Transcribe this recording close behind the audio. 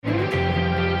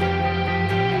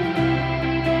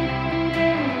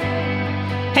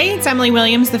Hey, it's Emily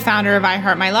Williams, the founder of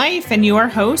iHeart My Life and your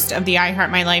host of the iHeart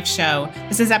My Life show.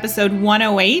 This is episode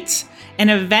 108, an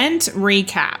event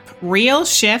recap, real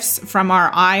shifts from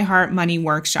our iHeart Money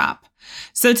workshop.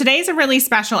 So today's a really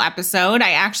special episode.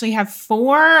 I actually have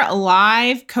 4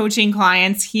 live coaching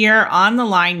clients here on the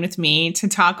line with me to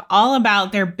talk all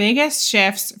about their biggest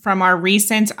shifts from our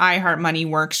recent iHeart Money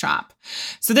workshop.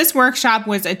 So this workshop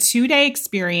was a 2-day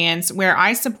experience where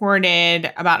I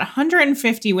supported about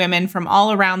 150 women from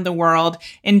all around the world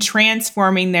in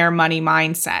transforming their money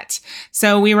mindset.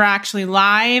 So we were actually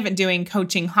live doing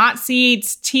coaching hot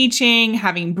seats, teaching,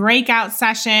 having breakout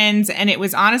sessions, and it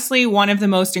was honestly one of the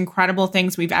most incredible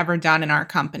things we've ever done in our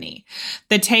company.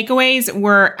 The takeaways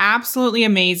were absolutely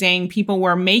amazing. People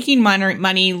were making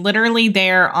money literally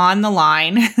there on the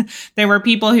line. There were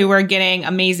people who were getting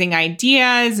amazing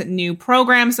ideas, new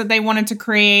programs that they wanted to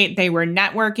create. They were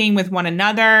networking with one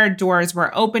another. Doors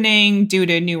were opening due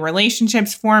to new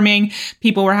relationships forming.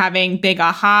 People were having big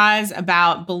ahas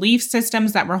about belief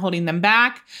systems that were holding them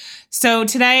back. So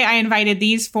today I invited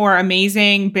these 4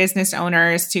 amazing business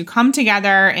owners to come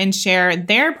together and share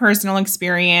their personal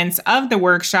experience of the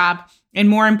workshop and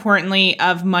more importantly,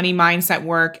 of money mindset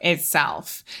work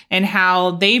itself and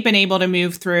how they've been able to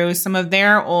move through some of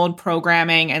their old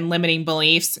programming and limiting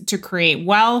beliefs to create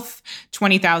wealth,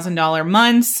 $20,000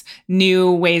 months, new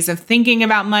ways of thinking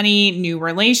about money, new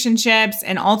relationships,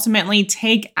 and ultimately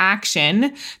take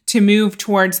action to move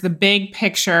towards the big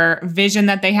picture vision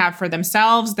that they have for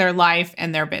themselves, their life,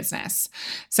 and their business.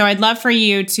 So I'd love for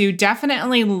you to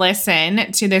definitely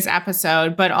listen to this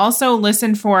episode, but also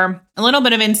listen for a little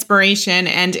bit of inspiration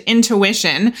and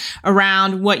intuition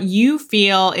around what you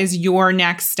feel is your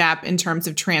next step in terms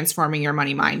of transforming your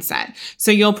money mindset.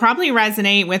 So you'll probably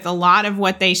resonate with a lot of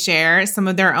what they share, some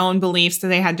of their own beliefs that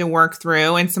they had to work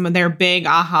through and some of their big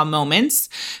aha moments.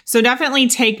 So definitely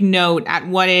take note at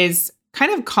what is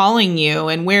kind of calling you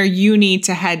and where you need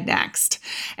to head next.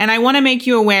 And I want to make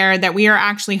you aware that we are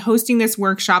actually hosting this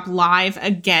workshop live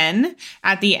again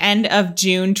at the end of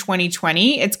June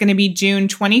 2020. It's going to be June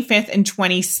 25th and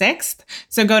 26th.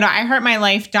 So go to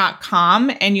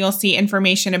iHeartMyLife.com and you'll see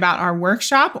information about our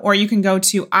workshop, or you can go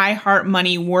to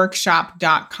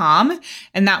iHeartMoneyWorkshop.com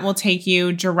and that will take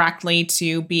you directly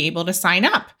to be able to sign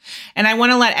up. And I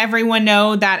want to let everyone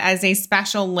know that as a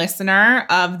special listener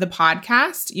of the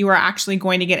podcast, you are actually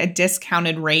going to get a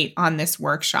discounted rate on this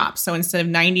workshop. So instead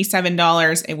of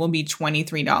 $97, it will be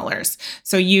 $23.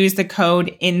 So use the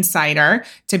code INSIDER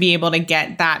to be able to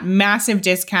get that massive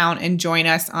discount and join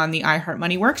us on the iHeart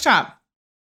Money Workshop.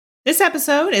 This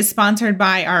episode is sponsored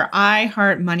by our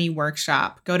iHeart Money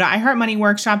Workshop. Go to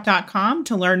iHeartMoneyWorkshop.com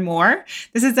to learn more.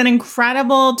 This is an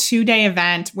incredible 2-day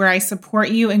event where I support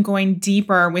you in going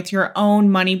deeper with your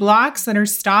own money blocks that are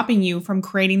stopping you from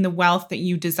creating the wealth that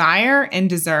you desire and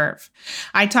deserve.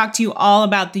 I talk to you all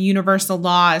about the universal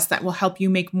laws that will help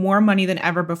you make more money than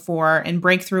ever before and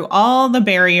break through all the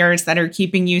barriers that are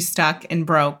keeping you stuck and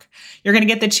broke. You're going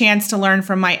to get the chance to learn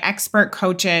from my expert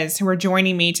coaches who are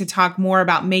joining me to talk more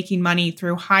about making money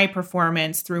through high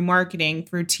performance, through marketing,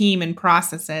 through team and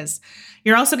processes.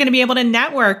 You're also going to be able to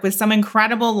network with some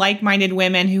incredible like-minded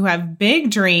women who have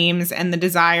big dreams and the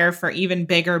desire for even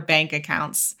bigger bank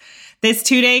accounts. This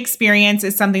 2-day experience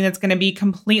is something that's going to be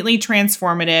completely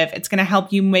transformative. It's going to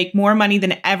help you make more money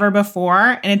than ever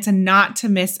before, and it's a not to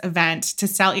miss event to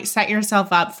set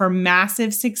yourself up for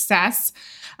massive success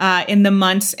in the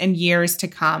months and years to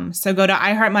come. So go to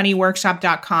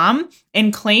iHeartMoneyWorkshop.com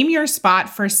and claim your spot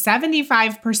for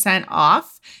 75%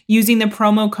 off using the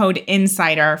promo code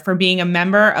INSIDER for being a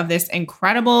member of this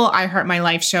incredible iHeart My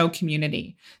Life show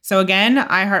community. So again,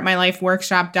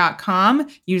 iHeartMyLifeWorkshop.com,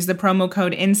 use the promo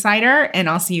code INSIDER, and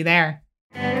I'll see you there.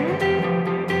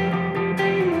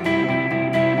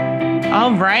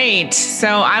 All right.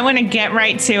 So I want to get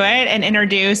right to it and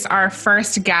introduce our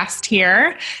first guest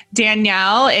here.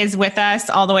 Danielle is with us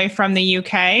all the way from the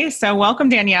UK. So welcome,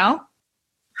 Danielle.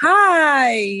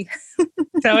 Hi.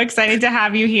 So excited to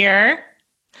have you here.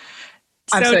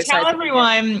 So tell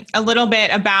everyone a little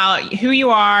bit about who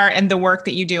you are and the work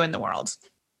that you do in the world.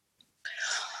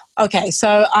 Okay,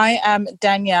 so I am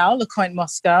Danielle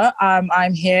Lecointe-Mosca.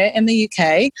 I'm here in the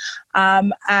UK,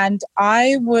 and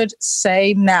I would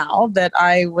say now that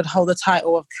I would hold the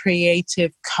title of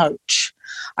creative coach.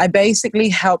 I basically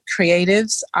help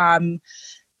creatives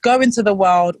go into the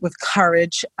world with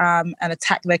courage and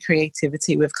attack their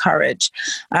creativity with courage.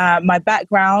 My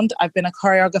background, I've been a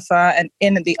choreographer and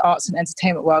in the arts and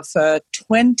entertainment world for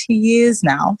 20 years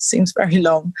now, seems very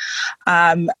long.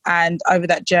 And over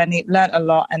that journey, learned a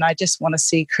lot, and I just want to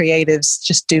see creatives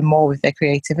just do more with their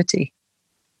creativity.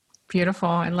 Beautiful.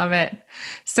 I love it.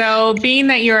 So being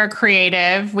that you're a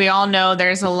creative, we all know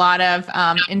there's a lot of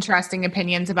interesting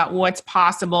opinions about what's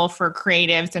possible for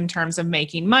creatives in terms of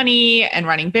making money and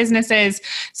running businesses.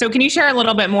 So can you share a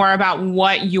little bit more about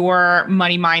what your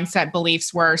money mindset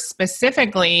beliefs were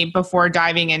specifically before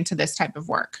diving into this type of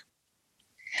work?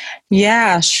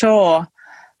 Yeah, sure.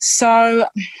 So,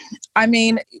 I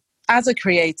mean, as a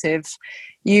creative,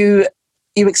 you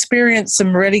experience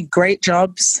some really great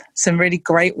jobs, some really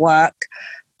great work,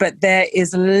 but there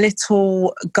is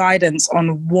little guidance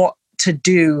on what to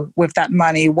do with that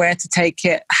money, where to take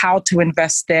it, how to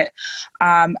invest it.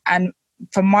 And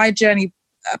for my journey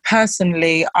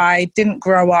personally, I didn't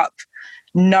grow up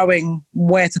knowing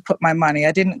where to put my money.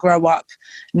 I didn't grow up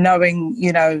knowing,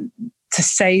 to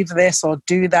save this or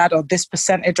do that or this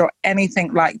percentage or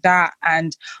anything like that.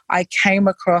 And I came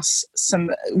across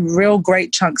some real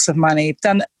great chunks of money,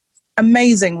 done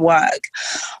amazing work,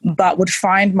 but would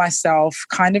find myself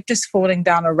kind of just falling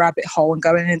down a rabbit hole and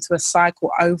going into a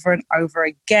cycle over and over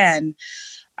again.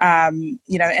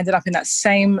 Ended up in that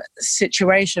same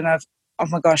situation of, oh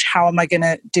my gosh, how am I going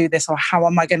to do this? Or how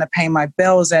am I going to pay my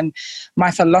bills? And my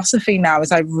philosophy now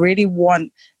is I really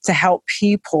want to help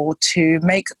people to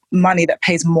make money that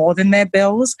pays more than their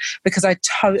bills, because I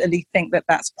totally think that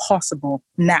that's possible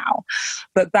now.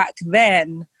 But back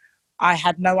then, I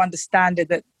had no understanding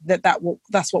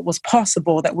that's what was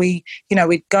possible, that we'd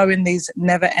go in these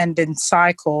never-ending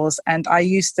cycles. And I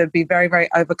used to be very, very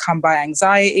overcome by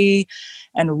anxiety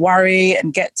and worry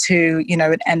and get to,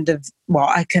 an end of,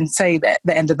 I can say that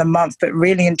the end of the month, but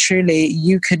really and truly,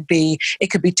 it could be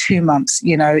 2 months,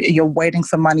 you're waiting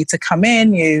for money to come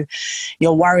in,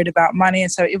 you're worried about money.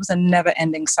 And so it was a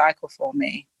never-ending cycle for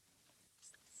me.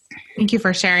 Thank you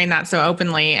for sharing that so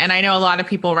openly. And I know a lot of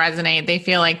people resonate. They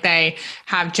feel like they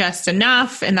have just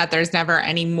enough and that there's never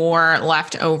any more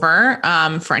left over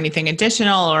for anything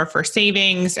additional or for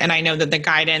savings. And I know that the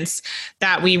guidance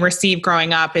that we receive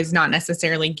growing up is not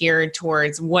necessarily geared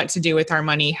towards what to do with our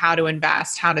money, how to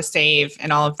invest, how to save,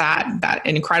 and all of that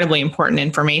incredibly important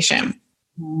information.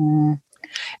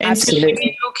 And absolutely. So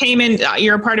you came in,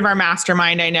 you're a part of our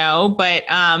mastermind, I know, but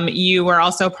you were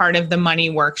also part of the money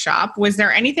workshop. Was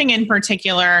there anything in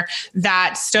particular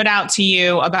that stood out to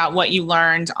you about what you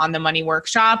learned on the money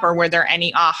workshop? Or were there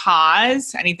any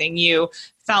ahas, anything you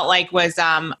felt like was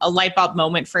a light bulb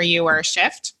moment for you or a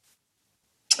shift?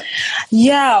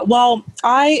 Yeah, well,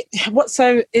 what's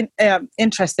so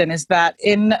interesting is that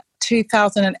in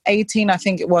 2018, I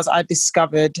think it was, I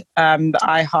discovered the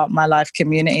I Heart My Life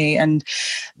community and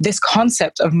this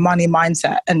concept of money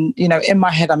mindset. And, in my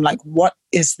head, I'm like, what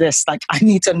is this? Like, I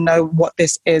need to know what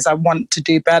this is. I want to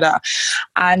do better.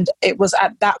 And it was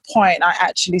at that point, I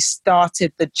actually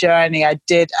started the journey. I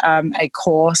did a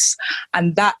course,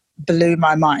 and that blew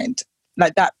my mind.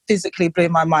 Like, that physically blew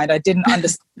my mind. I didn't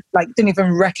understand, didn't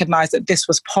even recognize that this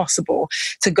was possible,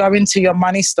 to go into your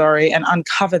money story and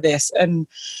uncover this and,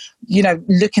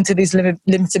 look into these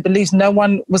limited beliefs. No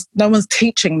one's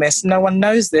teaching this. No one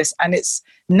knows this. And it's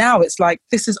like,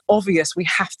 this is obvious. We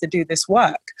have to do this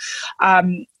work.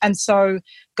 And so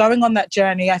going on that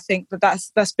journey, I think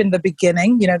that's been the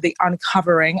beginning, the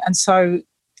uncovering. And so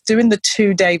doing the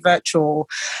 2-day virtual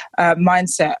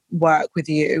mindset work with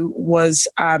you was,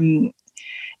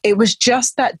 it was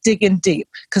just that digging deep,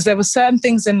 because there were certain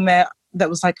things in there that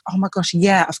was like, oh my gosh,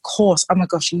 yeah, of course. Oh my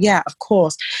gosh, yeah, of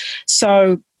course.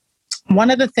 So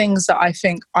one of the things that I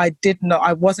think I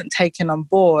wasn't taking on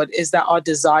board is that our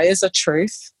desires are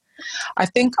truth. I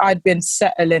think I'd been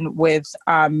settling with,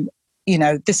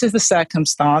 this is the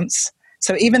circumstance.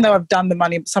 So even though I've done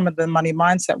some of the money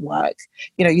mindset work,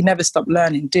 you never stop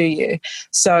learning, do you?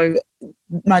 So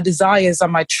my desires are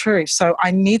my truth. So I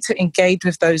need to engage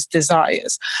with those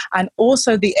desires. And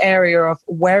also the area of,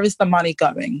 where is the money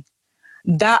going?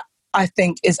 That, I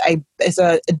think, is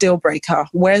a deal breaker.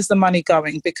 Where's the money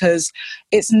going? Because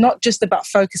it's not just about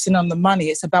focusing on the money.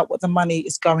 It's about what the money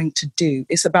is going to do.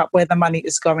 It's about where the money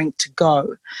is going to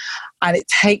go. And it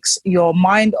takes your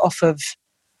mind off of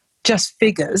just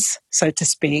figures, so to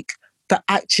speak, but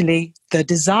actually the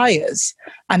desires.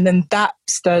 And then that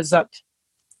stirs up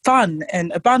fun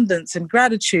and abundance and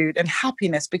gratitude and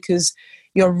happiness, because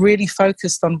you're really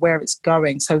focused on where it's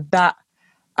going. So that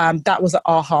was an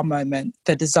aha moment,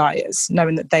 the desires,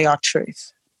 knowing that they are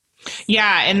truth.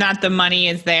 Yeah, and that the money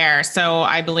is there. So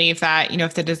I believe that,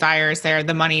 if the desire is there,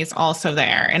 the money is also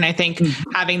there. And I think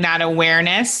having that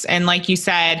awareness, and like you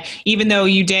said, even though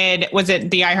you did, was it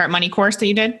the I Heart Money course that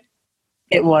you did?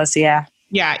 It was, yeah.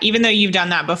 Yeah, even though you've done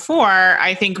that before,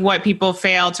 I think what people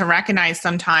fail to recognize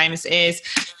sometimes is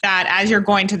that as you're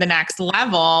going to the next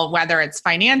level, whether it's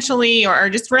financially or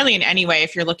just really in any way,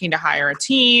 if you're looking to hire a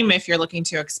team, if you're looking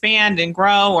to expand and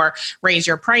grow or raise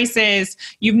your prices,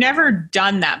 you've never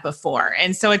done that before.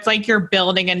 And so it's like you're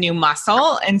building a new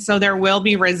muscle. And so there will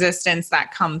be resistance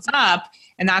that comes up.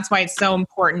 And that's why it's so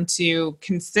important to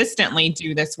consistently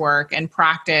do this work and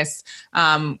practice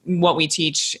what we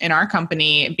teach in our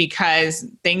company, because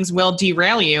things will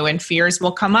derail you and fears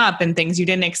will come up, and things you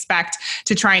didn't expect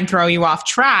to try and throw you off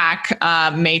track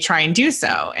may try and do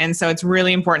so. And so it's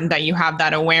really important that you have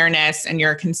that awareness and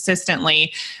you're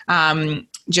consistently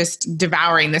just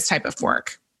devouring this type of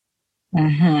work.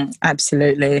 Mm-hmm.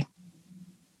 Absolutely.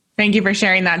 Thank you for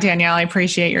sharing that, Danielle. I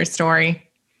appreciate your story.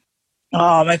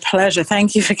 Oh, my pleasure.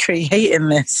 Thank you for creating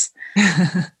this.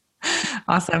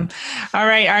 Awesome. All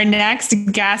right. Our next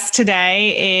guest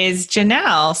today is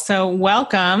Janelle. So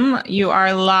welcome. You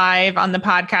are live on the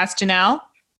podcast, Janelle.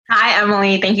 Hi,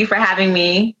 Emily. Thank you for having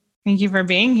me. Thank you for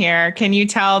being here. Can you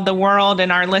tell the world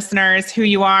and our listeners who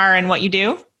you are and what you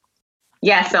do?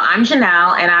 Yeah, so I'm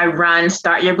Janelle, and I run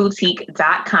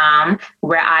startyourboutique.com,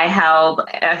 where I help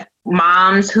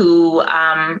moms who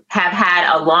have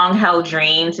had a long-held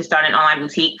dream to start an online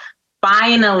boutique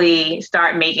finally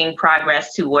start making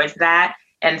progress towards that.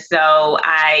 And so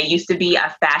I used to be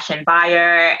a fashion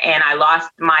buyer, and I lost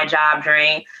my job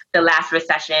during the last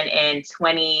recession in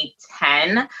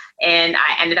 2010. And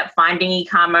I ended up finding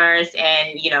e-commerce,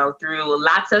 and, through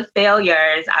lots of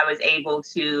failures, I was able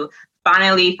to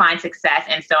finally find success.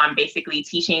 And so I'm basically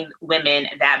teaching women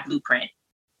that blueprint.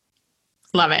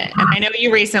 Love it. And I know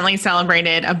you recently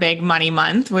celebrated a big money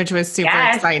month, which was super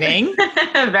exciting.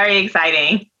 Very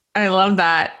exciting. I love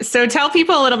that. So tell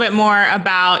people a little bit more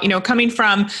about, coming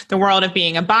from the world of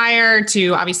being a buyer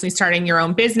to obviously starting your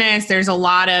own business. There's a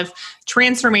lot of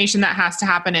transformation that has to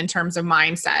happen in terms of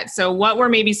mindset. So what were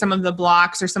maybe some of the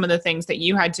blocks or some of the things that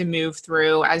you had to move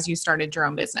through as you started your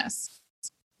own business?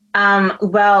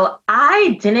 Well,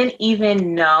 I didn't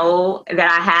even know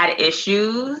that I had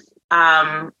issues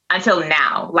until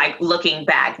now, like looking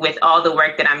back with all the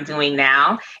work that I'm doing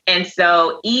now. And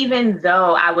so even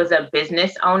though I was a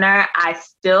business owner, I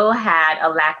still had a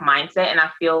lack mindset. And I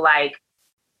feel like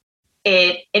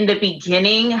it, in the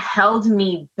beginning, held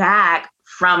me back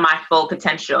from my full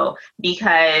potential,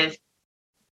 because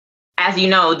as you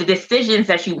know, the decisions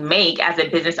that you make as a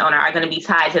business owner are going to be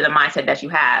tied to the mindset that you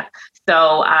have.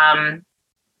 So,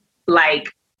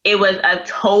 it was a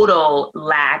total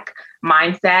lack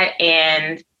mindset,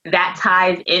 and that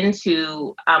ties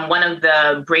into one of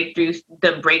the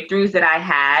breakthroughs that I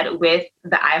had with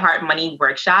the iHeart Money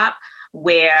workshop,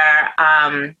 where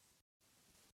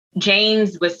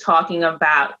James was talking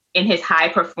about in his high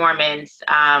performance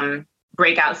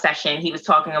breakout session. He was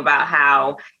talking about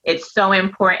how it's so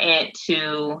important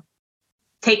to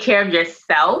take care of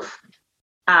yourself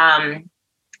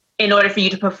in order for you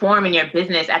to perform in your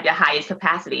business at your highest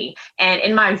capacity. And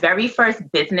in my very first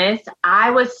business,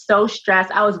 I was so stressed.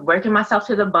 I was working myself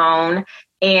to the bone.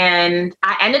 And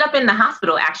I ended up in the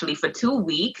hospital actually for 2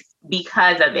 weeks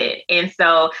because of it. And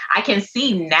so I can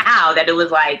see now that it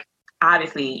was like,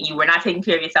 obviously you were not taking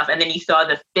care of yourself. And then you saw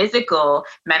the physical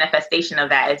manifestation of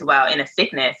that as well in a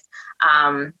sickness.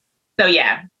 So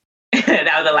yeah,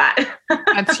 that was a lot.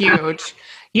 That's huge.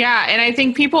 Yeah. And I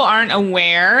think people aren't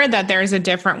aware that there's a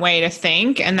different way to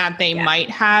think and that they might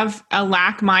have a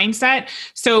lack mindset.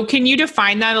 So can you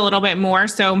define that a little bit more?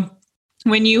 So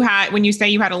when you say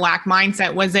you had a lack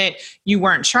mindset, was it you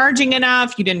weren't charging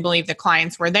enough? You didn't believe the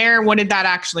clients were there? What did that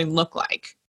actually look like?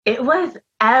 It was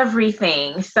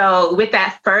everything. So with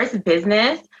that first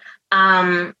business,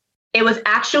 it was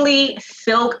actually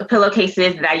silk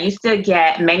pillowcases that I used to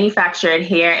get manufactured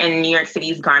here in New York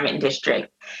City's Garment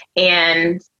District.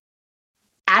 And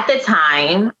at the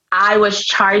time, I was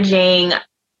charging,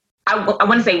 I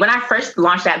want to say when I first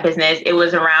launched that business, it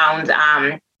was around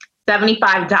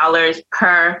 $75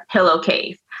 per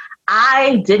pillowcase.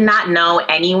 I did not know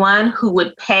anyone who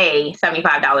would pay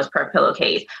 $75 per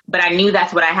pillowcase, but I knew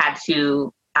that's what I had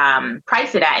to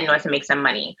price it at in order to make some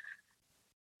money.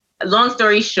 Long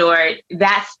story short,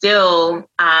 that still,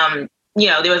 there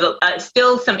was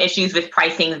still some issues with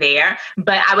pricing there,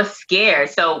 but I was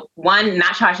scared. So one,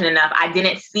 not charging enough. I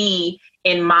didn't see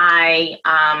in my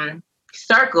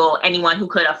circle anyone who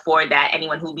could afford that,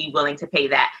 anyone who'd be willing to pay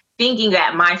that, thinking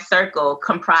that my circle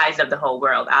comprised of the whole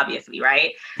world, obviously,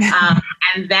 right?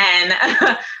 And then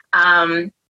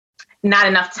not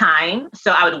enough time. So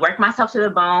I would work myself to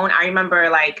the bone. I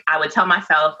remember I would tell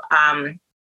myself,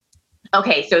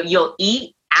 okay, so you'll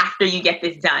eat after you get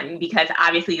this done, because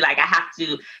obviously I have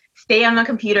to stay on the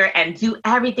computer and do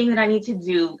everything that I need to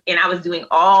do. And I was doing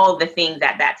all the things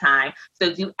at that time.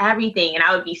 So do everything. And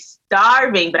I would be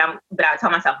starving, but I would tell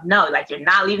myself, no, like, you're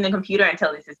not leaving the computer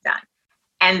until this is done.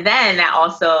 And then that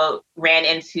also ran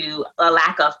into a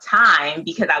lack of time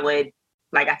because I would,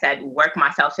 like I said, work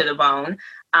myself to the bone.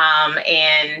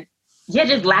 And yeah,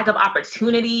 just lack of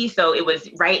opportunity. So it was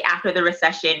right after the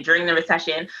recession, during the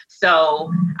recession.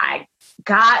 So I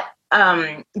got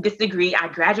this degree. I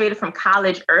graduated from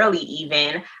college early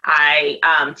even.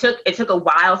 It took a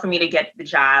while for me to get the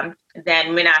job.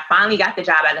 Then when I finally got the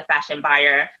job as a fashion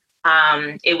buyer,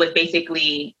 it was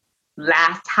basically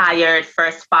last hired,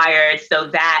 first fired. So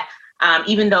that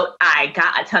even though I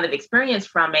got a ton of experience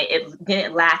from it, it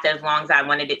didn't last as long as I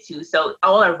wanted it to. So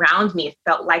all around me, it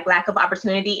felt like lack of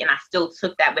opportunity. And I still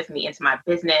took that with me into my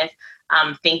business,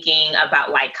 thinking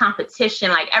about like competition,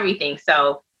 like everything.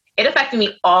 So it affected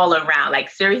me all around. Like,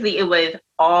 seriously, it was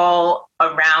all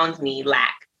around me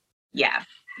lack. Yeah.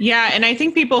 Yeah. And I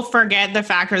think people forget the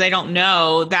fact, or they don't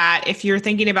know that if you're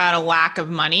thinking about a lack of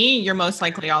money, you're most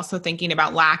likely also thinking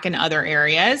about lack in other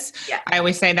areas. Yeah. I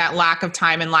always say that lack of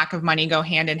time and lack of money go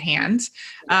hand in hand.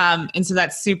 And so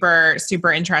that's super,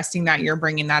 super interesting that you're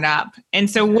bringing that up. And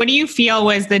so what do you feel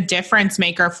was the difference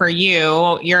maker for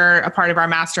you? You're a part of our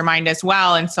mastermind as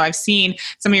well. And so I've seen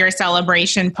some of your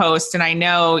celebration posts and I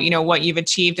know, what you've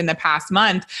achieved in the past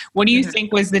month. What do you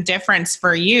think was the difference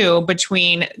for you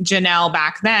between Janelle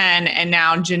back then and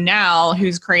now Janelle,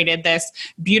 who's created this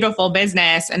beautiful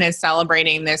business and is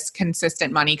celebrating this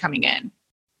consistent money coming in?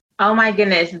 Oh my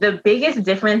goodness. The biggest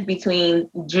difference between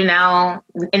Janelle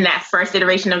in that first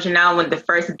iteration of Janelle with the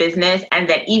first business and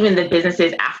then even the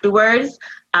businesses afterwards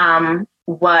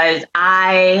was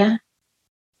I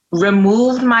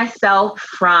removed myself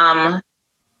from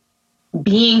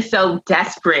being so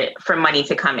desperate for money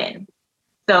to come in.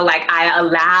 So like I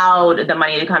allowed the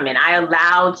money to come in. I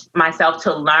allowed myself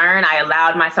to learn. I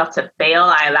allowed myself to fail.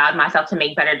 I allowed myself to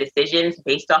make better decisions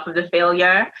based off of the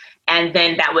failure. And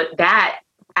then that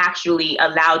actually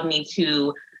allowed me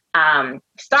to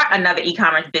start another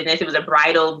e-commerce business. It was a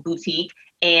bridal boutique,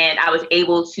 and I was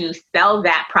able to sell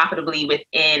that profitably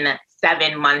within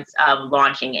 7 months of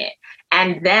launching it.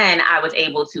 And then I was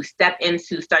able to step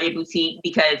into Start Your Boutique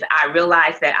because I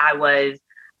realized that I was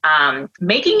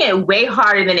making it way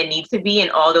harder than it needs to be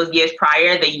in all those years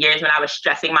prior, the years when I was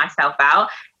stressing myself out.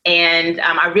 And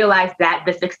I realized that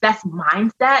the success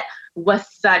mindset was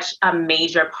such a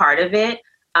major part of it.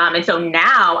 And so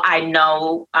now I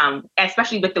know,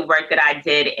 especially with the work that I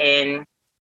did in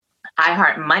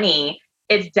iHeart Money,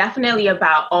 it's definitely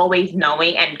about always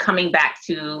knowing and coming back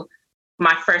to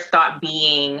my first thought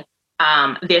being,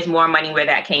 there's more money where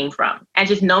that came from. And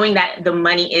just knowing that the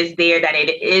money is there, that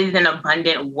it is an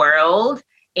abundant world.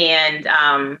 And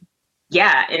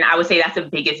and I would say that's the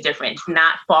biggest difference,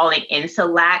 not falling into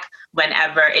lack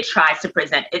whenever it tries to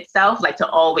present itself, like to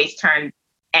always turn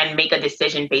and make a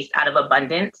decision based out of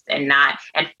abundance and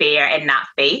fair and not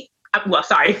faith.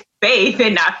 Faith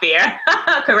and not fear.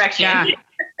 Correction. Yeah.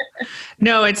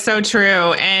 No, it's so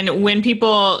true. And when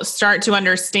people start to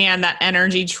understand that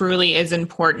energy truly is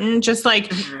important, just like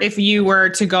if you were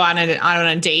to go on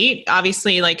a date,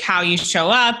 obviously like how you show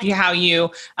up, how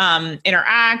you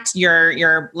interact,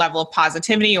 your level of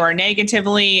positivity or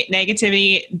negativity,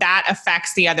 that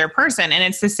affects the other person. And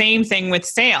it's the same thing with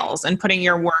sales and putting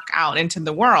your work out into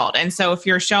the world. And so if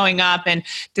you're showing up and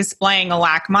displaying a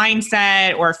lack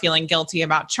mindset or feeling guilty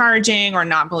about charging or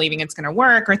not believing it's going to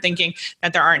work or thinking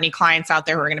that there aren't any clients out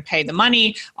there who are going to pay the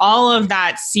money, all of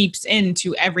that seeps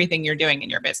into everything you're doing in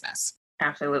your business.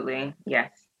 Absolutely.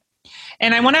 Yes.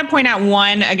 And I want to point out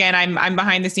again, I'm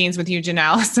behind the scenes with you,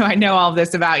 Janelle, so I know all of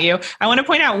this about you. I want to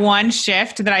point out one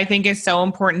shift that I think is so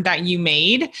important that you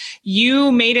made.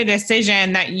 You made a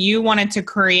decision that you wanted to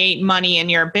create money in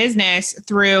your business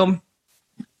through,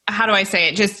 how do I say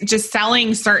it? Just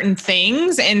selling certain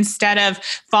things instead of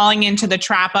falling into the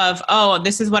trap of, oh,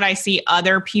 this is what I see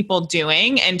other people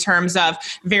doing in terms of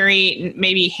very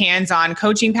maybe hands-on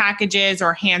coaching packages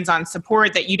or hands-on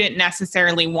support that you didn't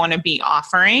necessarily want to be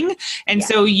offering. And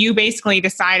so you basically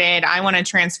decided, I want to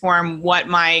transform what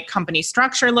my company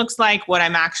structure looks like, what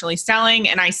I'm actually selling,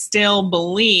 and I still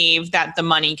believe that the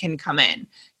money can come in.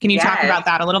 Can you talk about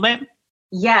that a little bit?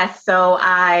 Yes. So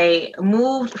I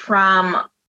moved from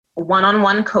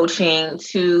one-on-one coaching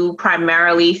to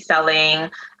primarily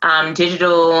selling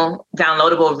digital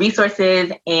downloadable resources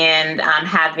and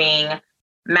having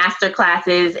master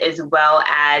classes as well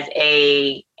as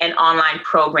an online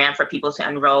program for people to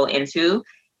enroll into.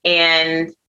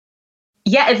 And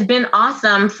Yeah, it's been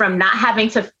awesome from not having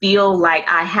to feel like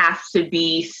I have to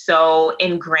be so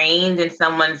ingrained in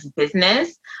someone's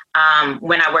business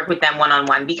when I work with them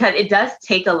one-on-one, because it does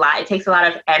take a lot. It takes a lot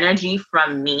of energy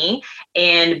from me.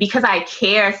 And because I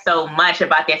care so much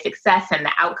about their success and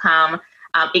the outcome,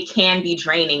 it can be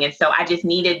draining. And so I just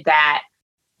needed that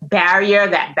barrier,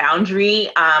 that boundary.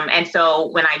 And so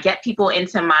when I get people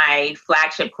into my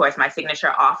flagship course, my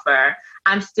signature offer,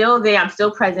 I'm still there. I'm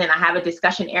still present. I have a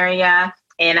discussion area,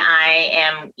 and I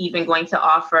am even going to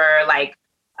offer like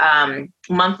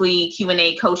monthly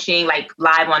Q&A coaching, like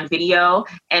live on video.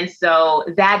 And so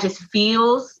that just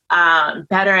feels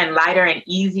better and lighter and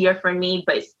easier for me,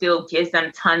 but it still gives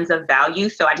them tons of value.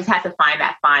 So I just had to find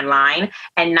that fine line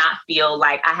and not feel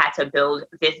like I had to build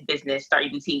this business, start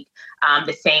your boutique,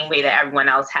 the same way that everyone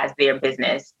else has their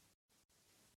business.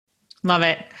 Love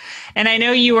it. And I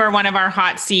know you were one of our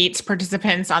hot seat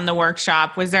participants on the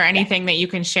workshop. Was there anything that you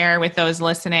can share with those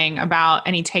listening about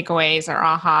any takeaways or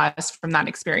ahas from that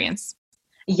experience?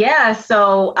 Yeah,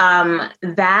 so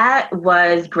that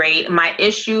was great. My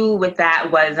issue with that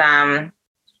was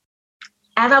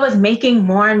as I was making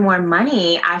more and more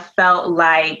money, I felt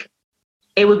like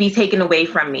it would be taken away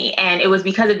from me. And it was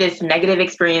because of this negative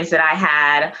experience that I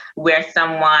had where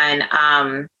someone,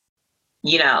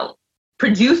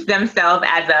 produced themselves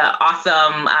as an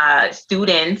awesome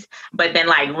student, but then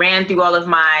like ran through all of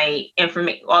my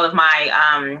information, ran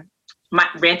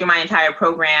through my entire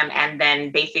program, and then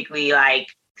basically like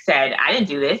said, I didn't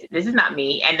do this. This is not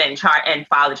me. And then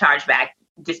filed a chargeback,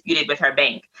 disputed with her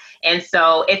bank. And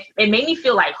so it made me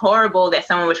feel like horrible that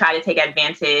someone would try to take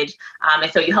advantage.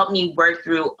 And so you helped me work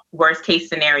through worst case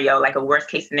scenario. And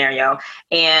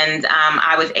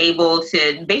I was able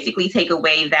to basically take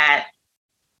away that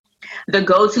the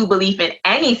go-to belief in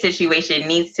any situation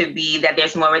needs to be that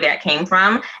there's more where that came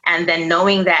from. And then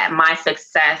knowing that my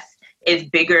success is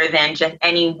bigger than just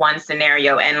any one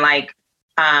scenario. And like,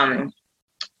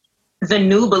 the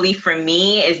new belief for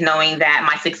me is knowing that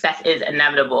my success is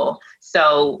inevitable.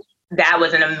 So that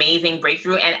was an amazing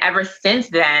breakthrough. And ever since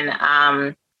then,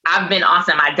 I've been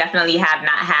awesome. I definitely have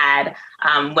not had,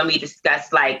 when we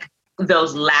discussed like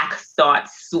those lack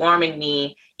thoughts swarming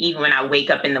me, even when I wake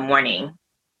up in the morning.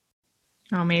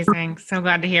 Oh, amazing. So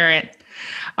glad to hear it.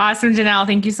 Awesome, Janelle.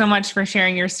 Thank you so much for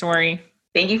sharing your story.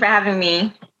 Thank you for having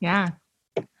me. Yeah.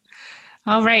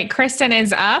 All right. Kristen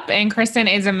is up, and Kristen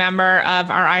is a member of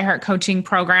our iHeart coaching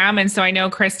program. And so I know,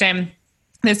 Kristen,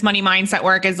 this money mindset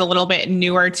work is a little bit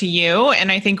newer to you. And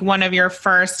I think one of your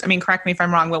first, correct me if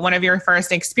I'm wrong, but one of your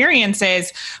first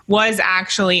experiences was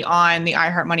actually on the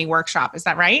iHeart Money Workshop. Is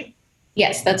that right?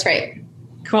 Yes, that's right.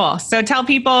 Cool. So tell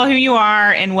people who you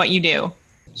are and what you do.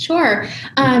 Sure.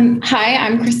 Hi,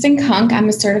 I'm Kristen Kunk. I'm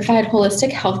a certified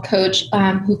holistic health coach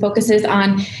who focuses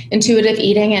on intuitive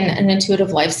eating and an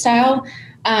intuitive lifestyle.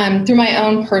 Through my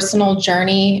own personal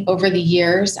journey over the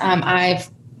years,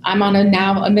 I'm on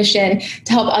a mission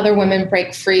to help other women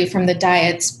break free from the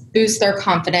diets, boost their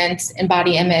confidence and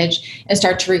body image, and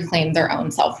start to reclaim their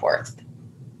own self-worth.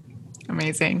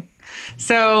 Amazing.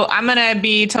 So I'm going to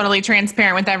be totally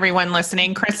transparent with everyone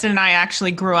listening. Kristen and I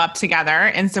actually grew up together.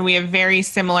 And so we have very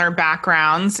similar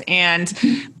backgrounds and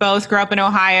both grew up in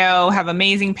Ohio, have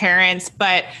amazing parents,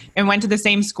 and went to the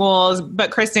same schools.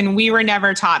 But Kristen, we were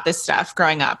never taught this stuff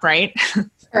growing up, right?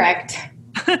 Correct.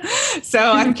 So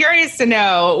I'm curious to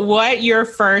know what your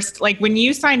first, when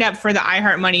you signed up for the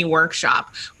iHeart Money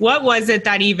Workshop, what was it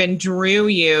that even drew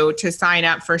you to sign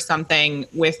up for something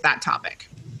with that topic?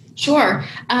 Sure.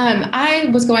 I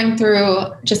was going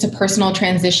through just a personal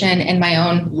transition in my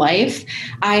own life.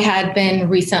 I had been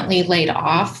recently laid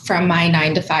off from my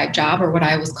 9-to-5 job, or what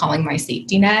I was calling my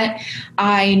safety net.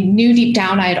 I knew deep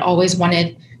down I had always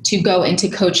wanted to go into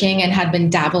coaching and had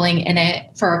been dabbling in it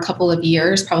for a couple of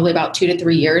years, probably about 2 to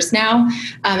 3 years now,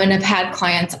 and have had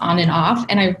clients on and off.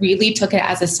 And I really took it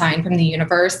as a sign from the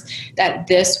universe that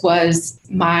this was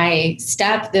my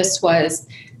step. This was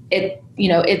it,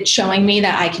 it's showing me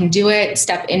that I can do it,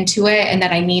 step into it, and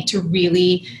that I need to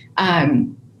really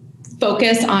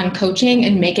focus on coaching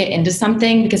and make it into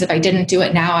something, because if I didn't do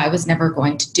it now, I was never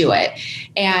going to do it.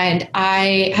 And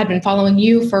I had been following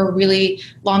you for a really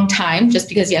long time, just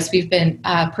because, yes, we've been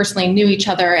personally knew each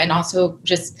other, and also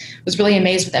just was really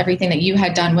amazed with everything that you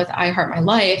had done with iHeart My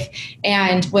Life,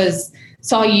 and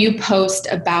saw you post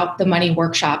about the money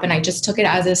workshop. And I just took it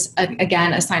as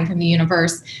a sign from the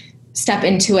universe. Step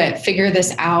into it, figure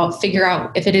this out, figure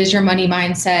out if it is your money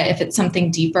mindset, if it's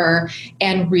something deeper,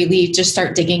 and really just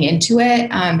start digging into it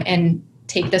and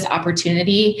take this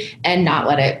opportunity and not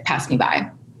let it pass me by.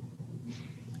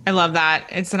 I love that.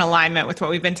 It's in alignment with what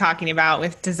we've been talking about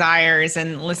with desires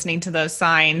and listening to those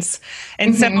signs.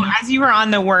 And so as you were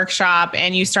on the workshop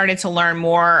and you started to learn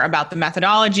more about the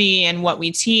methodology and what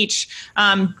we teach,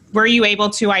 were you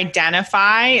able to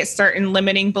identify certain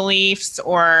limiting beliefs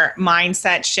or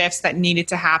mindset shifts that needed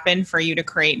to happen for you to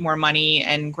create more money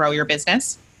and grow your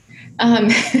business?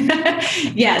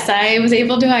 Yes, I was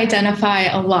able to identify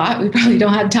a lot. We probably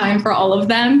don't have time for all of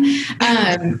them.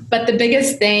 But the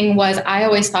biggest thing was I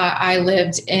always thought I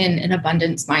lived in an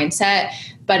abundance mindset,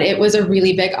 but it was a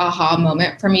really big aha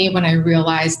moment for me when I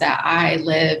realized that I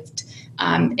lived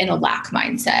in a lack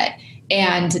mindset.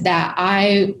 And that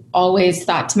I always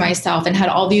thought to myself and had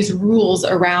all these rules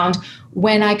around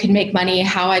when I could make money,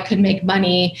 how I could make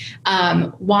money,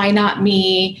 why not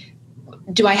me?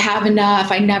 Do I have enough?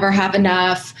 I never have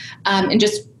enough. And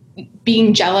just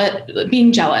being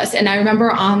jealous. And I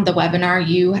remember on the webinar,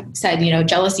 you said,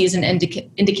 jealousy is an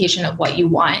indication of what you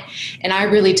want. And I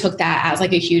really took that as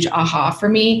like a huge aha for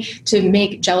me to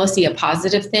make jealousy a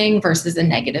positive thing versus a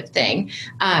negative thing.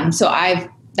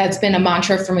 That's been a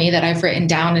mantra for me that I've written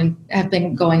down and have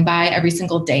been going by every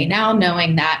single day now,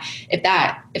 knowing that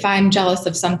if I'm jealous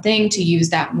of something, to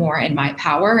use that more in my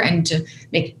power and to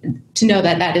know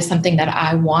that that is something that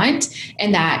I want,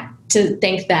 and that to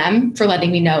thank them for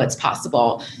letting me know it's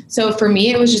possible. So for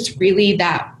me, it was just really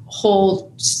that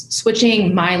whole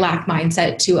switching my lack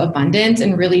mindset to abundance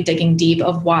and really digging deep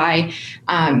of why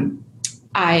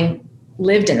I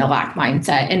lived in a lack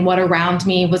mindset and what around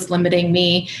me was limiting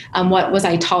me. What was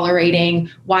I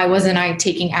tolerating? Why wasn't I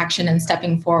taking action and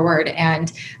stepping forward?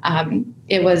 And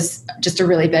it was just a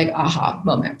really big aha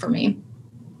moment for me.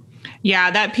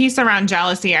 Yeah, that piece around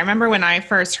jealousy. I remember when I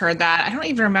first heard that, I don't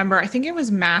even remember, I think it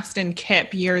was Mastin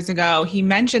Kipp years ago. He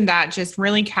mentioned that just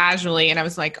really casually. And I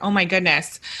was like, oh my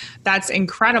goodness, that's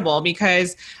incredible.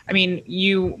 Because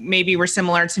you maybe were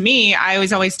similar to me. I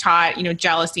was always taught,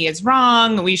 jealousy is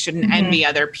wrong. We shouldn't envy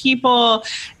other people.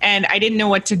 And I didn't know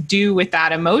what to do with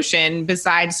that emotion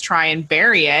besides try and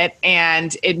bury it.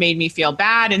 And it made me feel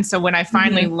bad. And so when I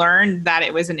finally learned that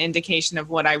it was an indication of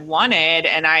what I wanted,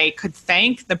 and I could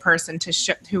thank the person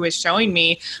who was showing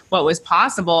me what was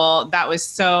possible, that was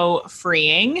so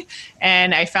freeing.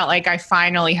 And I felt like I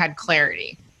finally had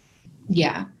clarity.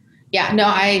 Yeah. Yeah, no,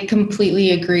 I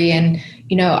completely agree. And,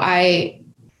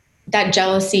 that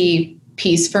jealousy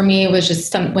piece for me was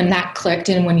just when that clicked.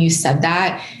 And when you said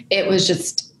that, it was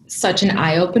just such an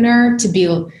eye opener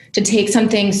to take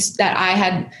something that I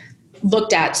had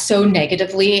looked at so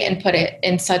negatively and put it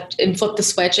in and flip the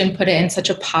switch and put it in such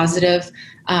a positive,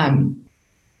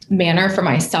 manner for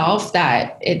myself,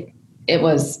 that it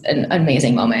was an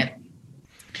amazing moment.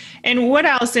 And what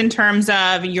else in terms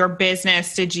of your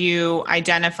business did you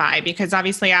identify? Because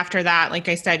obviously after that, like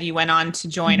I said, you went on to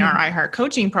join our iHeart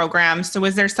coaching program. So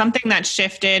was there something that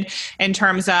shifted in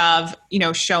terms of,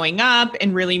 showing up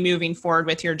and really moving forward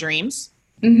with your dreams?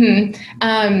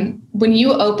 When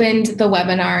you opened the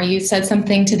webinar, you said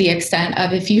something to the extent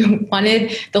of, if you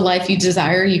wanted the life you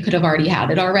desire, you could have already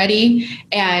had it already.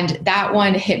 And that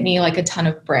one hit me like a ton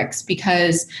of bricks,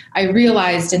 because I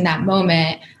realized in that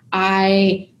moment,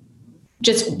 I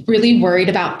just really worried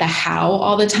about the how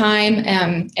all the time.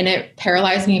 And it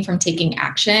paralyzed me from taking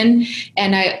action.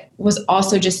 And I was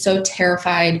also just so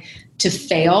terrified to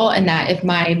fail, and that if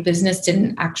my business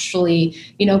didn't actually,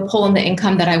 pull in the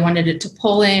income that I wanted it to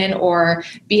pull in, or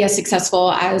be as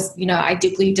successful as, I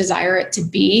deeply desire it to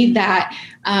be, that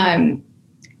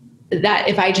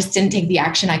if I just didn't take the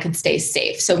action, I could stay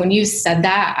safe. So when you said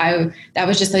that, that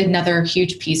was just another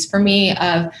huge piece for me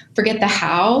of forget the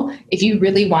how. If you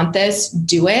really want this,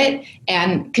 do it,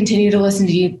 and continue to listen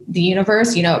to the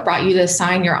universe. It brought you this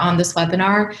sign, you're on this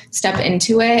webinar, step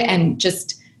into it, and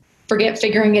just forget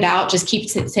figuring it out. Just keep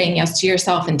saying yes to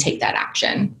yourself and take that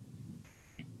action.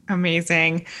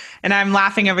 Amazing. And I'm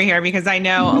laughing over here because I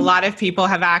know a lot of people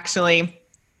have actually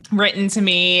written to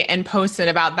me and posted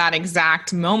about that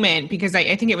exact moment, because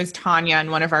I think it was Tanya in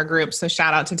one of our groups. So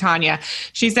shout out to Tanya.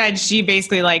 She said she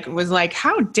basically was like,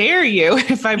 how dare you?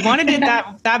 If I wanted it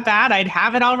that bad, I'd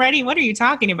have it already. What are you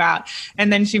talking about?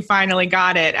 And then she finally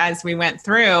got it as we went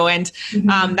through. And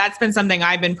that's been something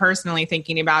I've been personally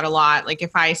thinking about a lot. Like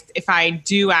if I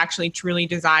do actually truly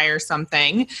desire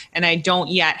something and I don't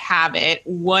yet have it,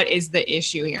 what is the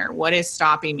issue here? What is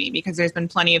stopping me? Because there's been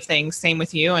plenty of things, same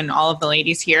with you and all of the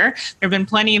ladies here. There have been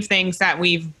plenty of things that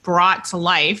we've brought to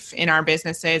life in our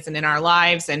businesses and in our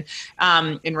lives and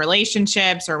in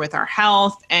relationships or with our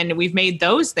health, and we've made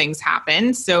those things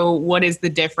happen. So what is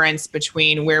the difference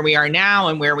between where we are now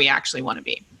and where we actually want to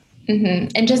be?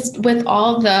 And just with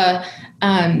all the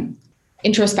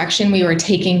introspection we were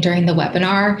taking during the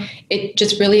webinar, it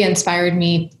just really inspired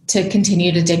me to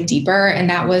continue to dig deeper. And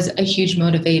that was a huge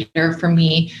motivator for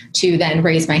me to then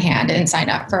raise my hand and sign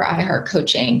up for iHeart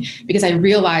Coaching, because I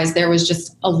realized there was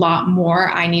just a lot more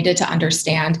I needed to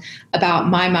understand about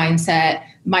my mindset,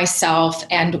 myself,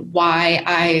 and why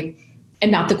I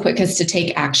am not the quickest to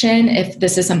take action. If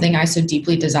this is something I so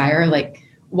deeply desire, like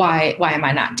why am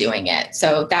I not doing it?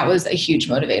 So that was a huge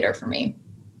motivator for me.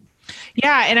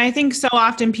 Yeah. And I think so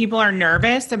often people are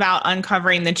nervous about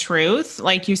uncovering the truth.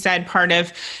 Like you said, part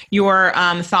of your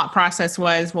thought process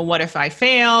was, well, what if I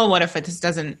fail? What if this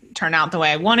doesn't turn out the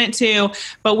way I want it to?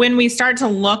 But when we start to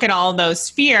look at all those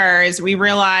fears, we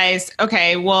realize,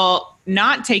 okay, well,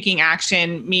 not taking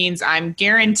action means I'm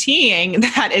guaranteeing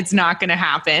that it's not going to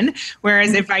happen.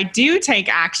 Whereas if I do take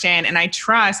action and I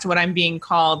trust what I'm being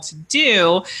called to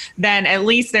do, then at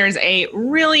least there's a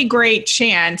really great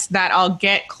chance that I'll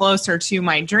get closer to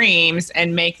my dreams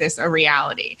and make this a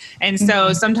reality. And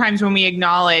so sometimes when we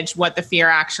acknowledge what the fear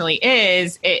actually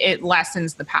is, it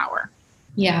lessens the power.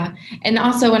 Yeah. And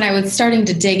also when I was starting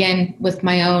to dig in with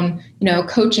my own,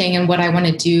 coaching and what I want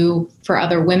to do for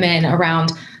other women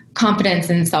around confidence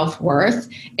and self-worth,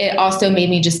 it also made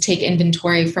me just take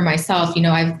inventory for myself.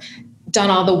 I've done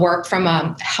all the work from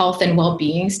a health and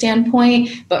well-being standpoint,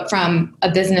 but from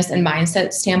a business and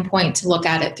mindset standpoint, to look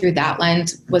at it through that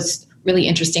lens was really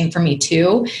interesting for me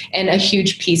too. And a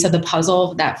huge piece of the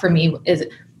puzzle that for me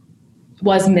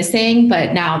was missing,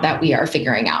 but now that we are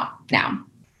figuring out now.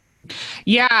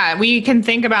 Yeah, we can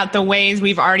think about the ways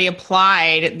we've already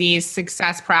applied these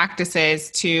success practices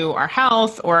to our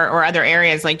health or other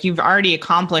areas. Like you've already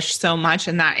accomplished so much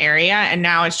in that area, and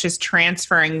now it's just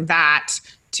transferring that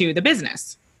to the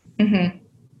business. Mm-hmm.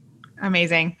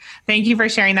 Amazing. Thank you for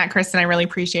sharing that, Kristen. I really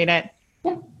appreciate it.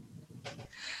 Yeah.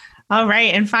 All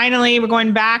right. And finally, we're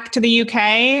going back to the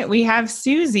UK. We have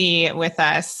Susie with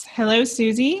us. Hello,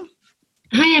 Susie.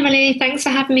 Hi, Emily. Thanks for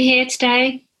having me here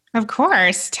today. Of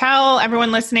course. Tell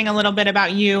everyone listening a little bit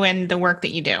about you and the work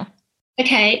that you do.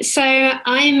 Okay, so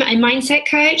I'm a mindset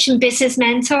coach and business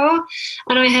mentor,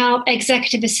 and I help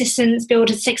executive assistants build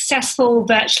a successful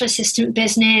virtual assistant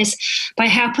business by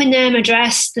helping them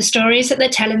address the stories that they're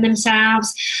telling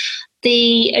themselves,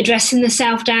 addressing the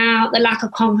self-doubt, the lack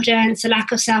of confidence, the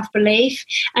lack of self-belief,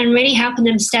 and really helping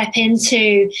them step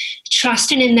into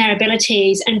trusting in their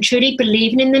abilities and truly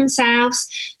believing in themselves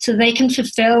so they can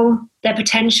fulfill their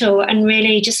potential and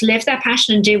really just live their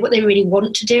passion and do what they really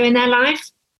want to do in their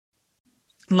life.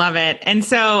 Love it. And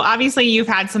so obviously you've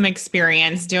had some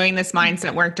experience doing this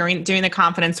mindset work, doing the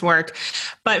confidence work.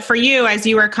 But for you, as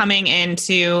you were coming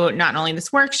into not only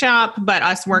this workshop, but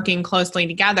us working closely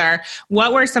together,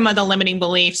 what were some of the limiting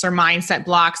beliefs or mindset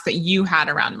blocks that you had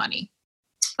around money?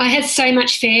 I had so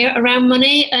much fear around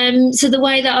money. So the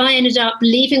way that I ended up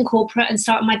leaving corporate and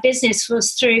starting my business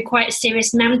was through quite a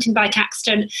serious mountain bike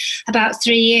accident about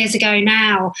 3 years ago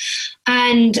now.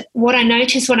 And what I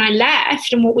noticed when I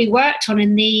left and what we worked on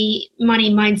in the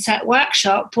money mindset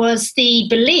workshop was the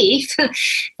belief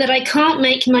that I can't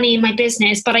make money in my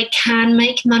business, but I can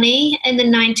make money in the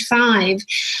 9 to 5.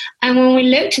 And when we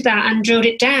looked at that and drilled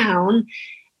it down,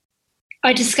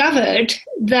 I discovered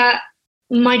that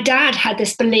my dad had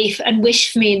this belief and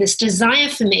wish for me and this desire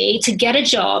for me to get a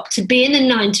job, to be in the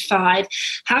 9 to 5,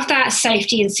 have that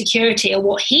safety and security, or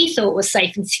what he thought was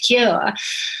safe and secure.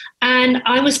 And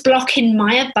I was blocking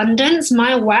my abundance,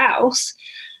 my wealth,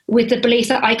 with the belief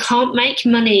that I can't make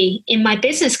money in my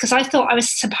business because I thought I was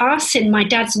surpassing my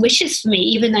dad's wishes for me,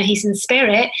 even though he's in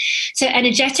spirit. So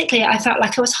energetically, I felt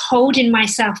like I was holding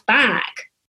myself back.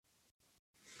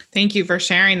 Thank you for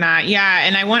sharing that. Yeah.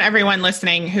 And I want everyone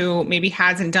listening who maybe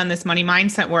hasn't done this money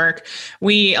mindset work.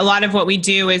 A lot of what we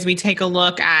do is we take a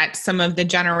look at some of the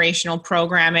generational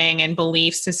programming and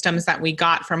belief systems that we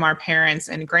got from our parents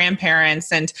and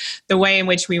grandparents and the way in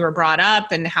which we were brought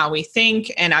up and how we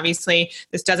think. And obviously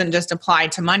this doesn't just apply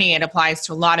to money. It applies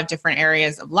to a lot of different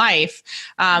areas of life.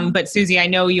 But Susie, I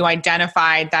know you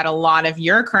identified that a lot of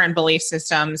your current belief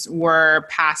systems were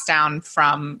passed down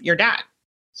from your dad.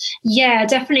 Yeah,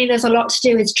 definitely. There's a lot to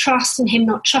do with trust and him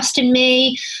not trusting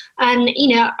me. And,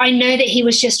 I know that he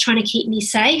was just trying to keep me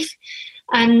safe.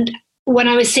 And when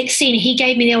I was 16, he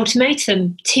gave me the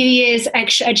ultimatum, 2 years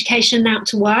extra education and out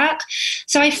to work.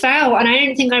 So I fell, and I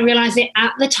don't think I realized it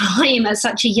at the time at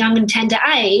such a young and tender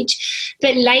age.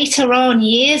 But later on,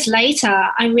 years later,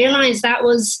 I realized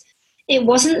it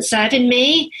wasn't serving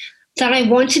me, that I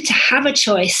wanted to have a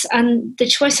choice. And the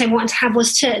choice I wanted to have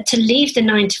was to leave the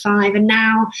 9 to 5. And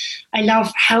now I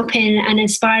love helping and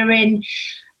inspiring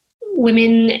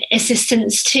women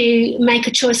assistants to make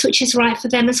a choice which is right for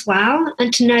them as well,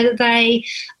 and to know that they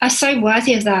are so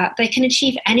worthy of that. They can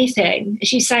achieve anything.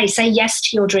 As you say yes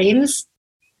to your dreams.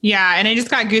 Yeah. And I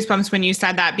just got goosebumps when you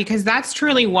said that, because that's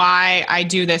truly why I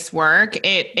do this work.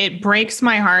 It breaks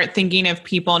my heart thinking of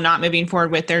people not moving forward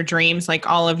with their dreams, like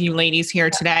all of you ladies here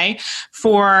today,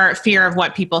 for fear of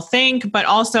what people think. But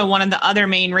also one of the other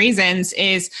main reasons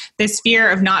is this fear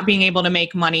of not being able to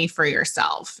make money for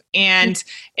yourself. And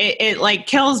it like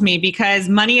kills me, because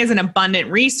money is an abundant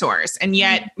resource. And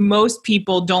yet most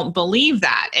people don't believe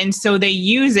that. And so they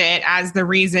use it as the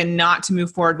reason not to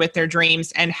move forward with their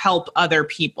dreams and help other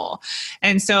people.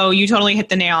 And so you totally hit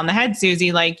the nail on the head,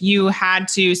 Susie. Like, you had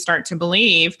to start to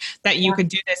believe that you could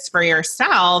do this for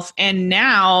yourself. And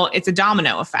now it's a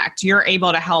domino effect. You're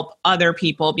able to help other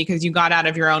people because you got out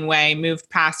of your own way, moved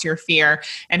past your fear,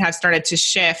 and have started to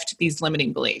shift these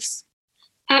limiting beliefs.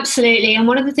 Absolutely. And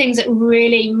one of the things that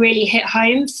really, really hit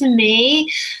home for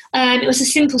me, it was a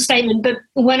simple statement, but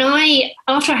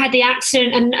after I had the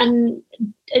accident and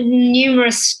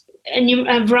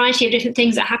a variety of different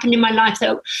things that happened in my life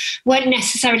that weren't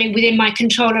necessarily within my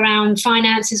control around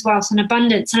finances, wealth, and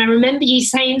abundance. And I remember you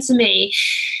saying to me,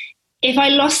 if I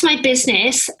lost my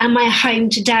business and my home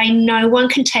today, no one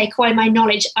can take away my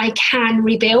knowledge. I can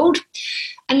rebuild.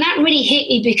 And that really hit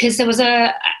me, because there was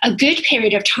a good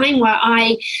period of time where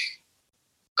I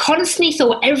constantly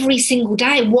thought every single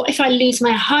day, what if I lose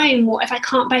my home? What if I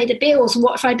can't pay the bills?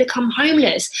 What if I become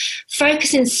homeless?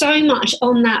 Focusing so much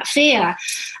on that fear.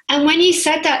 And when you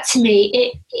said that to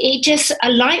me, it just, a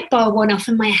light bulb went off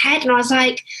in my head. And I was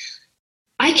like,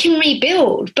 I can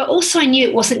rebuild. But also I knew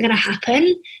it wasn't going to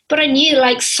happen. But I knew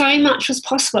like so much was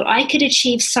possible. I could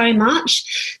achieve so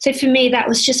much. So for me, that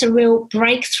was just a real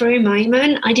breakthrough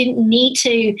moment. I didn't need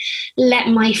to let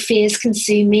my fears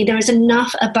consume me. There is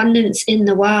enough abundance in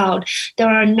the world. There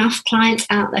are enough clients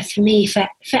out there for me, for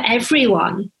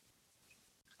everyone.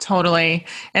 Totally.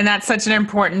 And that's such an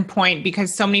important point,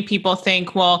 because so many people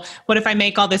think, well, what if I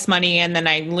make all this money and then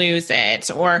I lose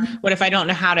it? Or what if I don't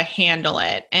know how to handle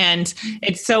it? And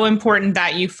it's so important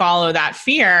that you follow that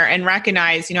fear and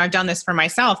recognize, I've done this for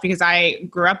myself, because I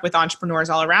grew up with entrepreneurs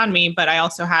all around me, but I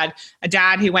also had a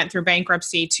dad who went through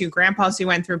bankruptcy, 2 grandpas who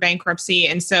went through bankruptcy.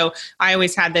 And so I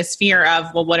always had this fear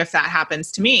of, well, what if that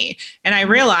happens to me? And I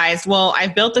realized, well,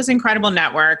 I've built this incredible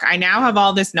network. I now have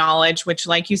all this knowledge, which,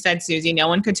 like you said, Susie, no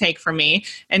one could take from me.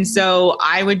 And so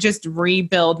I would just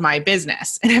rebuild my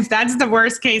business. And if that's the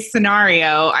worst case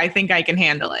scenario, I think I can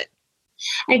handle it.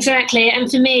 Exactly.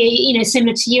 And for me,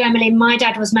 similar to you, Emily, my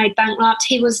dad was made bankrupt.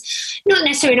 He was not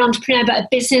necessarily an entrepreneur, but a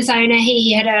business owner.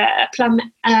 He had a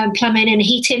plumbing and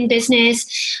heating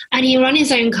business, and he ran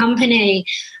his own company.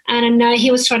 And I know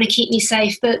he was trying to keep me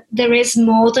safe, but there is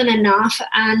more than enough.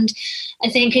 And I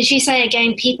think, as you say,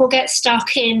 again, people get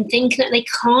stuck in thinking that they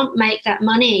can't make that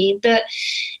money. But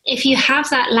if you have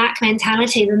that lack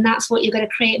mentality, then that's what you're going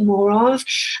to create more of.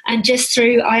 And just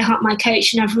through iHeart My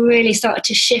Coaching, I've really started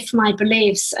to shift my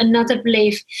beliefs. Another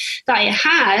belief that I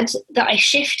had, that I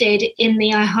shifted in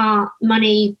the iHeart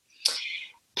Money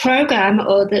program,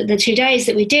 or the 2 days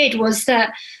that we did, was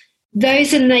that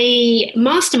those in the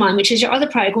mastermind, which is your other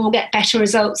program, will get better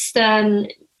results than,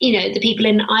 the people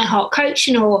in iHeart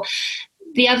Coaching, or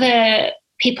the other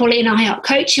people in iHeart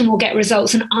Coaching will get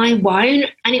results and I won't.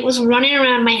 And it was running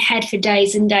around my head for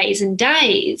days and days and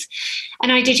days. And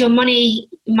I did your money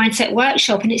mindset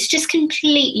workshop, and it's just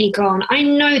completely gone. I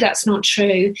know that's not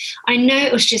true. I know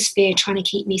it was just fear trying to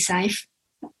keep me safe.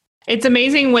 It's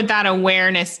amazing what that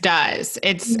awareness does.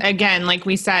 It's, again, like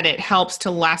we said, it helps to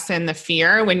lessen the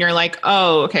fear when you're like,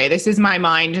 oh, okay, this is my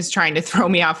mind just trying to throw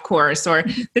me off course, or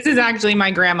this is actually my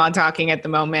grandma talking at the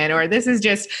moment, or this is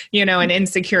just, an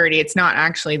insecurity. It's not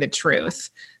actually the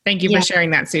truth. Thank you for sharing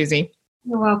that, Susie.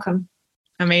 You're welcome.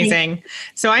 Amazing.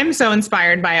 So I'm so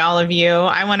inspired by all of you.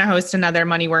 I want to host another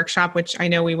money workshop, which I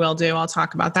know we will do. I'll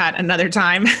talk about that another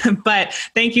time. But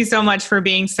thank you so much for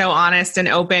being so honest and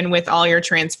open with all your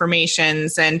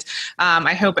transformations. And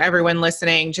I hope everyone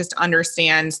listening just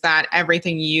understands that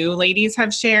everything you ladies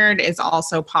have shared is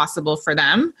also possible for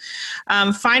them.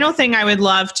 Final thing I would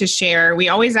love to share. We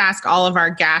always ask all of our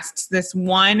guests this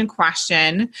one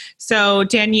question. So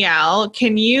Danielle,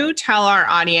 can you tell our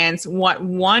audience what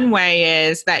one way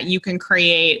is that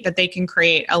they can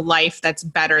create a life that's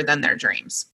better than their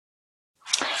dreams?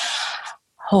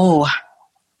 I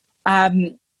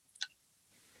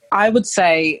would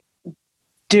say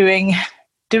doing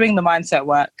the mindset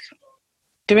work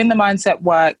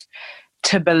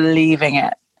to believing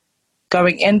it,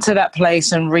 going into that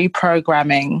place and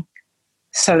reprogramming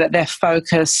so that their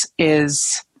focus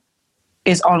is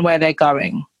on where they're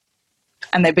going.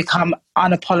 and they become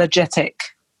unapologetic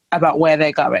about where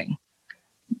they're going,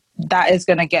 that is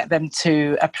going to get them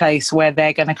to a place where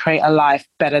they're going to create a life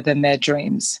better than their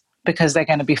dreams, because they're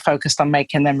going to be focused on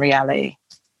making them reality.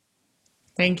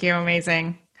 Thank you.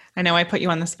 Amazing. I know I put you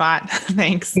on the spot.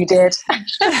 Thanks. You did.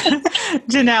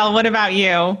 Janelle, what about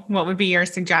you? What would be your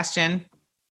suggestion?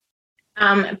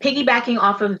 Piggybacking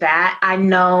off of that, I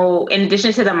know in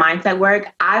addition to the mindset work,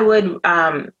 I would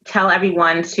tell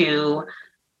everyone to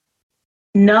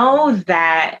know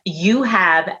that you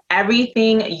have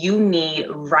everything you need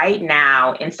right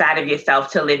now inside of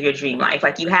yourself to live your dream life.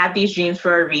 Like, you have these dreams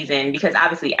for a reason, because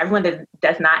obviously everyone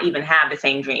does not even have the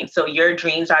same dreams. So your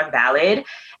dreams are valid.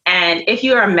 And if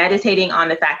you are meditating on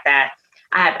the fact that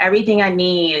I have everything I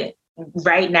need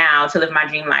right now to live my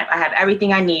dream life, I have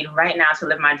everything I need right now to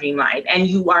live my dream life, and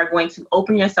you are going to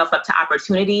open yourself up to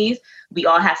opportunities. We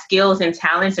all have skills and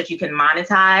talents that you can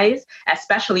monetize,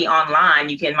 especially online.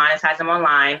 You can monetize them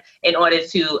online in order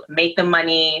to make the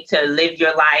money to live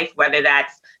your life, whether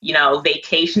that's,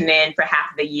 vacationing for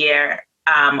half the year,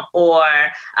 or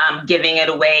giving it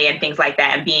away and things like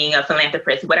that, and being a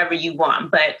philanthropist, whatever you want.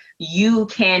 But you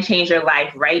can change your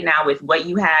life right now with what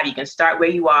you have. You can start where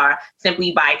you are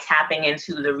simply by tapping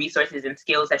into the resources and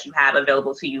skills that you have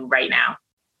available to you right now.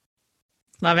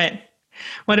 Love it.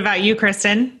 What about you,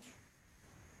 Kristen?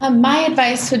 My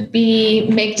advice would be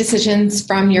make decisions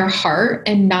from your heart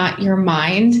and not your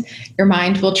mind. Your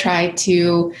mind will try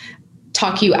to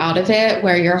talk you out of it,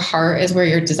 where your heart is where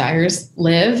your desires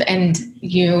live, and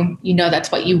you know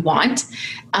that's what you want.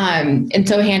 And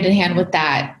so hand in hand with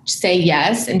that, say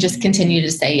yes, and just continue to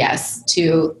say yes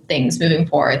to things moving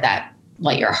forward that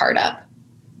light your heart up.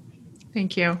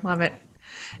 Thank you. Love it.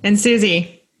 And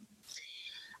Susie?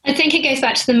 I think it goes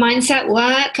back to the mindset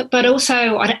work, but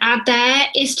also I'd add there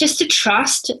is just to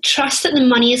trust that the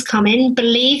money is coming,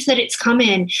 believe that it's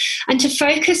coming, and to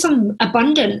focus on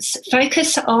abundance,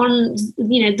 focus on,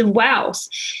 the wealth,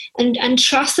 and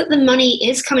trust that the money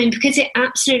is coming, because it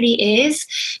absolutely is.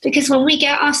 Because when we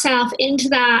get ourselves into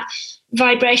that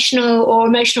vibrational or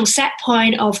emotional set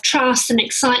point of trust and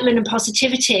excitement and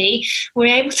positivity,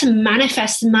 we're able to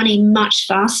manifest the money much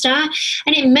faster,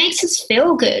 and it makes us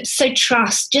feel good. So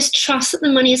just trust that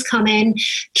the money is coming,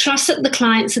 trust that the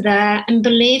clients are there, and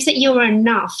believe that you're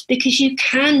enough, because you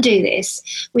can do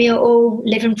this. We are all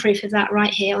living proof of that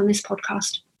right here on this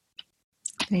podcast.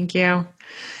 Thank you.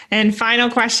 And final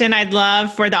question, I'd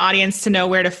love for the audience to know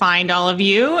where to find all of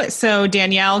you. So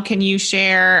Danielle, can you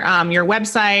share your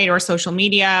website or social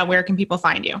media? Where can people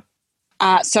find you?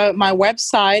 So my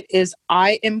website is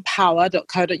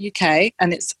iempower.co.uk,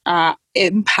 and it's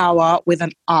empower with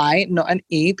an I, not an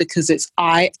E, because it's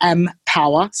I am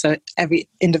power. So every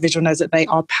individual knows that they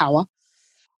are power.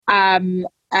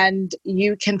 And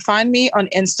you can find me on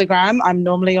Instagram. I'm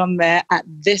normally on there at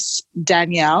this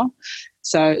Danielle.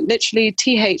 So literally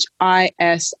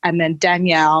THIS and then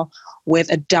Danielle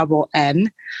with a double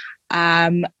N.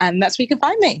 And that's where you can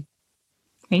find me.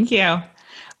 Thank you.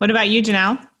 What about you,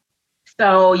 Janelle?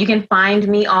 So you can find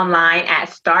me online at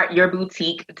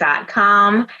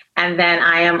startyourboutique.com. And then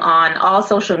I am on all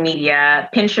social media,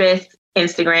 Pinterest,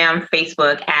 Instagram,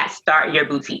 Facebook at Start Your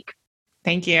Boutique.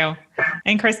 Thank you.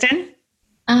 And Kristen?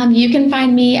 You can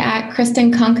find me at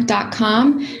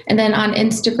kristenkunk.com, and then on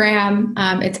Instagram,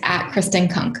 it's at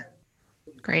kristenkunk.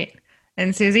 Great.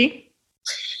 And Susie?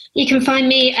 You can find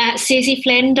me at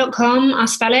suzieflynn.com. I'll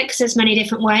spell it because there's many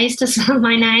different ways to spell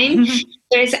my name.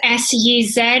 There's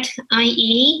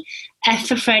SUZIE, F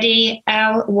for Freddie,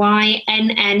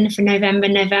 LYNN for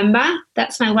November.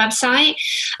 That's my website.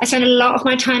 I spend a lot of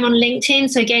my time on LinkedIn.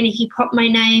 So again, if you pop my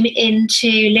name into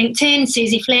LinkedIn,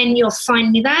 Suzie Flynn, you'll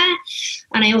find me there.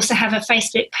 And I also have a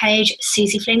Facebook page,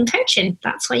 Suzie Flynn Coaching.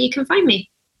 That's where you can find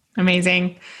me.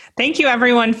 Amazing. Thank you,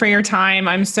 everyone, for your time.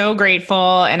 I'm so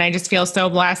grateful, and I just feel so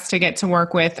blessed to get to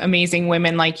work with amazing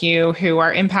women like you who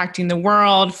are impacting the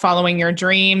world, following your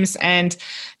dreams, and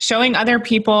showing other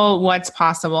people what's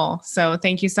possible. So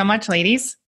thank you so much,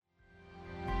 ladies.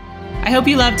 I hope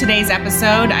you loved today's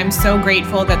episode. I'm so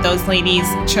grateful that those ladies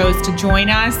chose to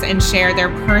join us and share their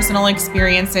personal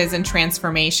experiences and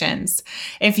transformations.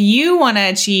 If you want to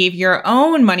achieve your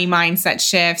own money mindset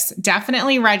shifts,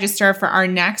 definitely register for our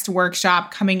next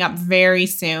workshop coming up very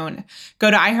soon.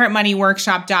 Go to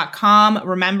iHeartMoneyWorkshop.com.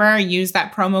 Remember, use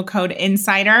that promo code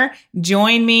INSIDER.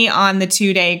 Join me on the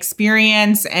 2-day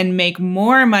experience and make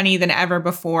more money than ever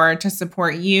before to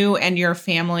support you and your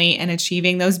family in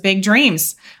achieving those big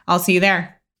dreams. I'll see you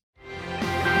there.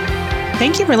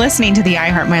 Thank you for listening to the I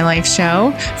Heart My Life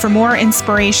show. For more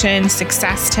inspiration,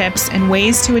 success tips, and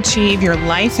ways to achieve your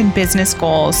life and business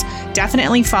goals,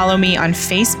 definitely follow me on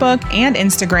Facebook and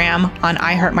Instagram on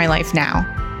I Heart My Life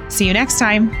Now. See you next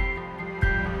time.